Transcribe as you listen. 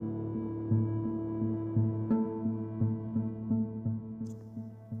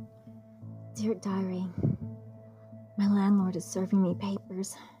Dear Diary, my landlord is serving me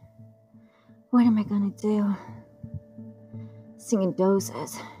papers. What am I gonna do? Singing Doe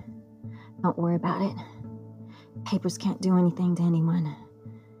says, don't worry about it. Papers can't do anything to anyone.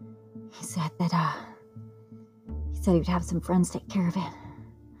 He said he would have some friends take care of it.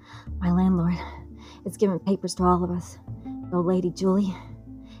 My landlord is giving papers to all of us. The old lady Julie,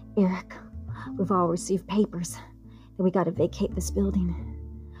 Eric, we've all received papers that we gotta vacate this building.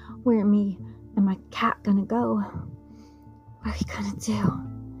 Where are me and my cat gonna go? What are we gonna do?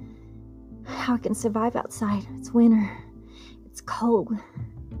 How I can survive outside? It's winter. It's cold.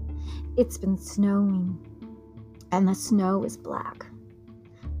 It's been snowing. And the snow is black.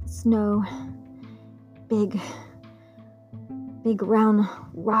 Snow, big round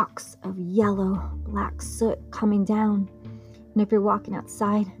rocks of yellow, black soot coming down. And if you're walking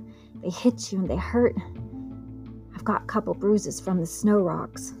outside, they hit you and they hurt. I've got a couple bruises from the snow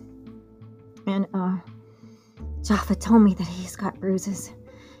rocks. And Jaffa told me that he's got bruises.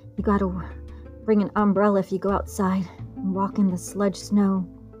 You gotta bring an umbrella if you go outside and walk in the sludge snow.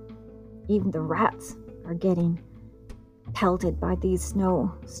 Even the rats are getting pelted by these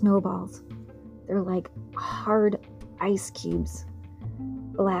snowballs. They're like hard ice cubes,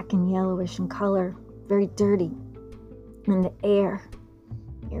 black and yellowish in color, very dirty. And the air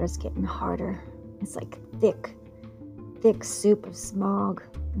is getting harder. It's like thick soup of smog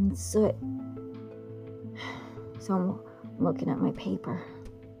and soot. So I'm looking at my paper.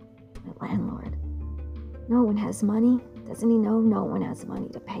 My landlord. No one has money. Doesn't he know no one has money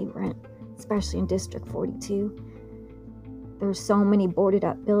to pay rent, especially in District 42? There's so many boarded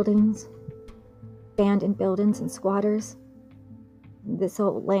up buildings, abandoned buildings and squatters. This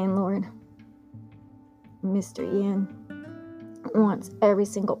old landlord, Mr. Ian, wants every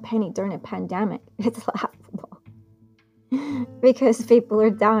single penny during a pandemic. It's laughable. Because people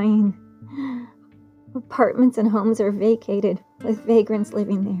are dying. Apartments and homes are vacated with vagrants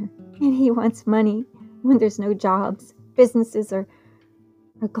living there. And he wants money when there's no jobs. Businesses are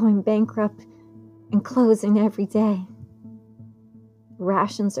going bankrupt and closing every day.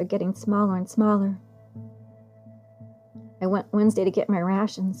 Rations are getting smaller and smaller. I went Wednesday to get my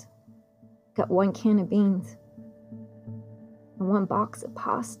rations. Got 1 can of beans and 1 box of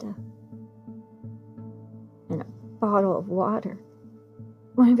pasta and a bottle of water.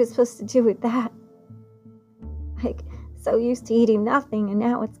 What am I supposed to do with that? Like, so used to eating nothing, and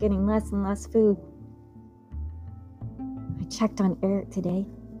now it's getting less and less food. I checked on Eric today.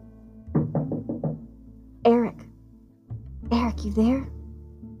 Eric, you there?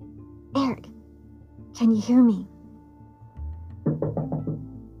 Eric, can you hear me?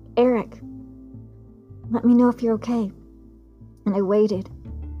 Eric, let me know if you're okay. And I waited.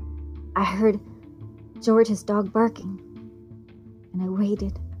 I heard George's dog barking. And I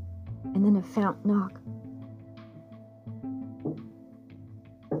waited. And then a found knock.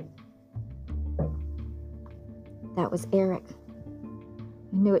 That was Eric.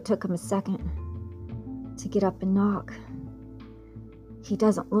 I knew it took him a second to get up and knock. He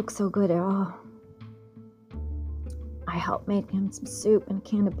doesn't look so good at all. I helped make him some soup and a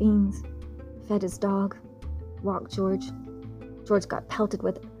can of beans, fed his dog, walked George. George got pelted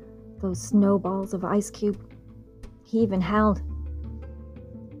with those snowballs of ice cube. He even howled.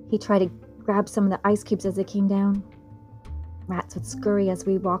 He tried to grab some of the ice cubes as they came down. Rats would scurry as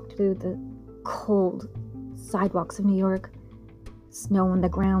we walked through the cold sidewalks of New York. Snow on the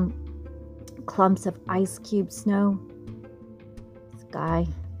ground, clumps of ice cube snow. Sky,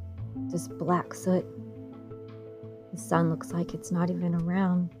 just black soot. The sun looks like it's not even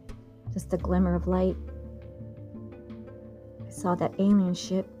around, just a glimmer of light. I saw that alien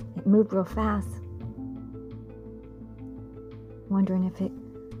ship. It moved real fast. Wondering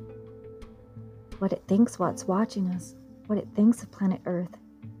what it thinks while it's watching us, what it thinks of planet Earth.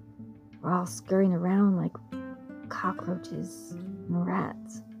 We're all scurrying around like cockroaches and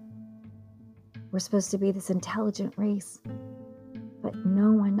rats. We're supposed to be this intelligent race, but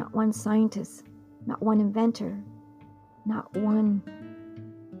no one, not one scientist, not one inventor, not one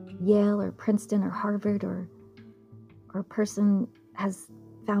Yale or Princeton or Harvard or person has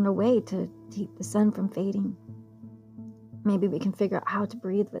found a way to keep the sun from fading. Maybe we can figure out how to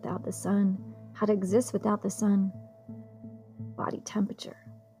breathe without the sun, how to exist without the sun. Body temperature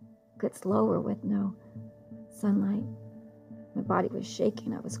gets lower with no sunlight. My body was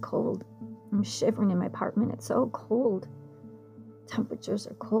shaking. I was cold. I'm shivering in my apartment. It's so cold. Temperatures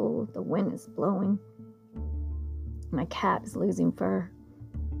are cold. The wind is blowing. My cat is losing fur.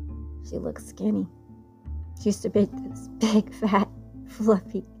 She looks skinny. She used to be this big, fat,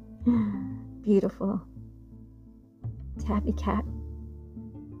 fluffy, beautiful tabby cat.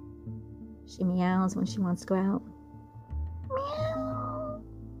 She meows when she wants to go out. Meow.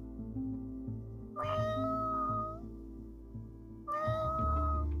 Meow.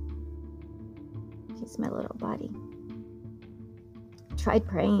 Meow. She's my little buddy. Tried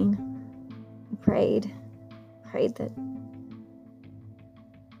praying. Prayed that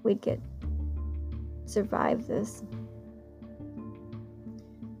we'd survive this.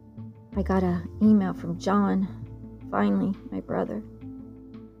 I got an email from John, finally, my brother.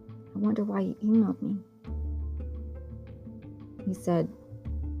 I wonder why he emailed me. He said,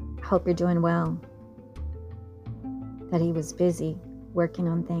 I hope you're doing well. That he was busy working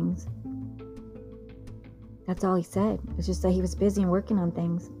on things. That's all he said. It was just that he was busy and working on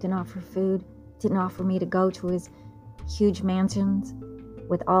things. Didn't offer food. Didn't offer me to go to his huge mansions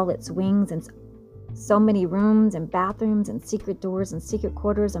with all its wings and so many rooms and bathrooms and secret doors and secret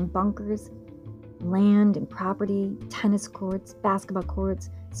quarters and bunkers, land and property, tennis courts, basketball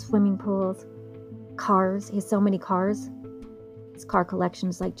courts, swimming pools, cars. He has so many cars. His car collection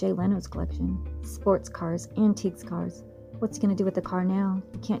is like Jay Leno's collection. Sports cars, antiques cars. What's he going to do with the car now?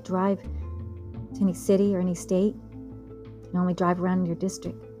 You can't drive to any city or any state. You can only drive around in your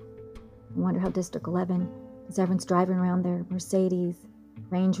district. I wonder how District 11 is. Everyone's driving around their Mercedes,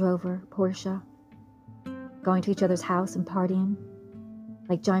 Range Rover, Porsche, going to each other's house and partying.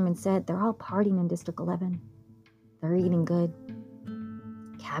 Like Jaimin said, they're all partying in District 11. They're eating good.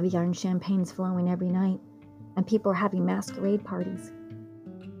 Caviar and champagne's flowing every night, and people are having masquerade parties.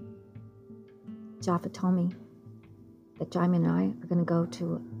 Jaffa told me that Jaimin and I are going to go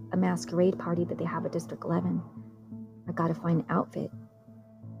to a masquerade party that they have at District 11. I got to find an outfit.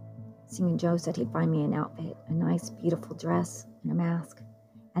 Singing Joe said he'd find me an outfit, a nice, beautiful dress and a mask,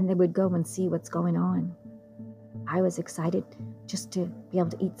 and they would go and see what's going on. I was excited just to be able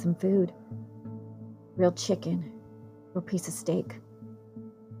to eat some food. Real chicken, real piece of steak,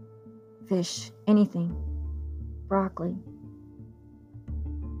 fish, anything, broccoli.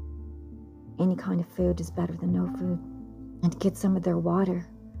 Any kind of food is better than no food. And to get some of their water,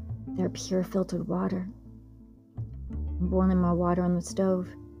 their pure filtered water. I'm boiling my water on the stove.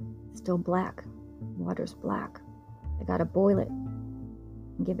 Still black. Water's black. I gotta boil it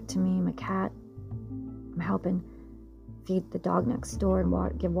and give it to me and my cat. I'm helping feed the dog next door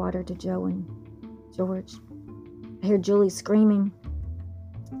and give water to Joe and George. I hear Julie screaming,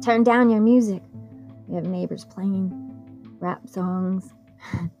 "Turn down your music." We have neighbors playing rap songs.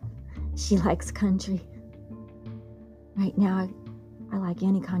 She likes country. Right now, I like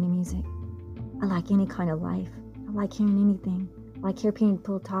any kind of music. I like any kind of life. I like hearing anything. I like hearing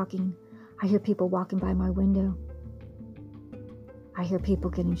people talking. I hear people walking by my window. I hear people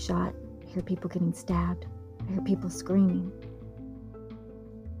getting shot. I hear people getting stabbed. I hear people screaming.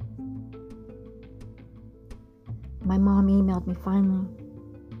 My mom emailed me finally.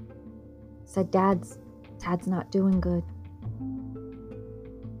 Said Dad's not doing good.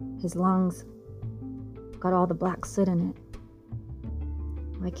 His lungs got all the black soot in it.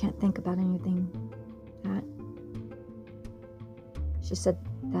 I can't think about anything. She said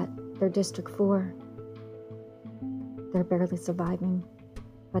that they're District 4. They're barely surviving,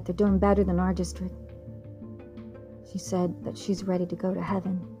 but they're doing better than our district. She said that she's ready to go to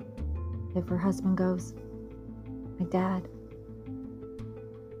heaven if her husband goes. My dad.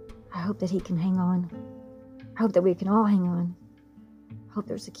 I hope that he can hang on. I hope that we can all hang on. I hope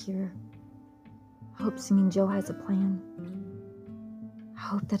there's a cure. I hope Singing Joe has a plan. I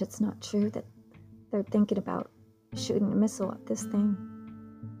hope that it's not true that they're thinking about shooting a missile at this thing.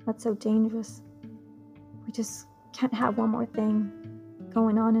 That's so dangerous. We just can't have one more thing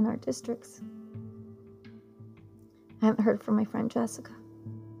going on in our districts. I haven't heard from my friend Jessica,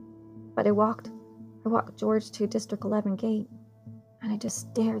 but I walked George to District 11 gate, and I just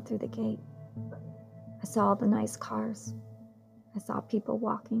stared through the gate. I saw all the nice cars. I saw people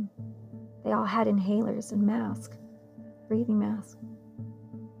walking. They all had inhalers and masks, breathing masks.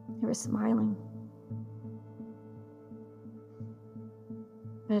 They were smiling.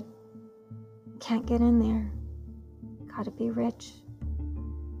 But you can't get in there. You gotta be rich.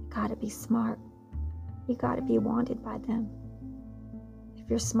 You gotta be smart. You gotta be wanted by them. If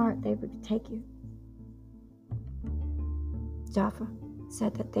you're smart, they would take you. Jaffa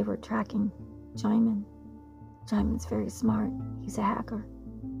said that they were tracking Jaimin. Jaimin's very smart. He's a hacker.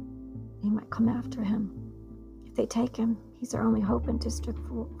 They might come after him. If they take him, he's our only hope in District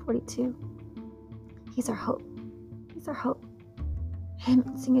 42. He's our hope. He's our hope. Him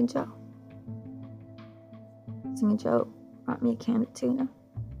and Singing Joe. Singing Joe brought me a can of tuna.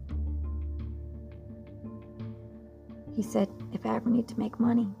 He said if I ever need to make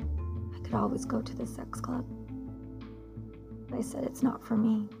money, I could always go to the sex club. But I said it's not for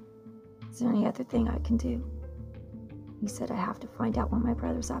me. Is there any other thing I can do? He said I have to find out what my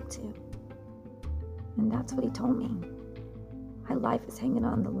brother's up to. And that's what he told me. My life is hanging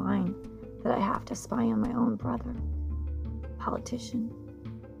on the line, that I have to spy on my own brother, politician.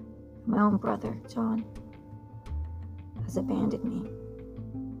 My own brother, John, has abandoned me.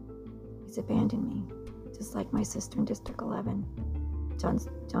 He's abandoned me, just like my sister in District 11. John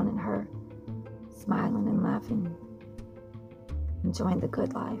and her, smiling and laughing, enjoying the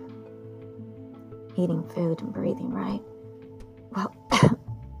good life, eating food and breathing right. Well,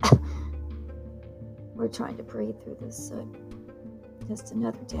 we're trying to breathe through this soot. Just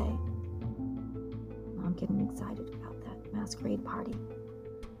another day. I'm getting excited about that masquerade party.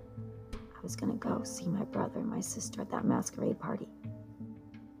 I was gonna go see my brother and my sister at that masquerade party.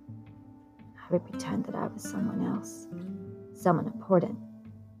 I would pretend that I was someone else, someone important,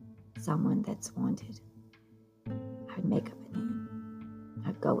 someone that's wanted. I would make up a name.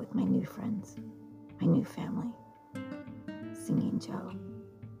 I'd go with my new friends, my new family, Singing Joe,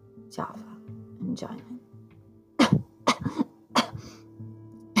 Jaffa, and Jaimin.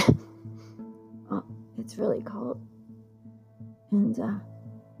 Oh, it's really cold. And I'm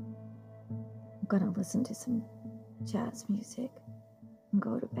gonna listen to some jazz music and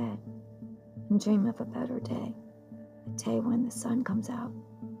go to bed and dream of a better day. A day when the sun comes out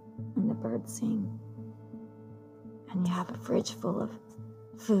and the birds sing and you have a fridge full of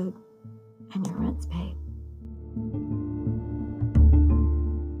food and your rent's paid.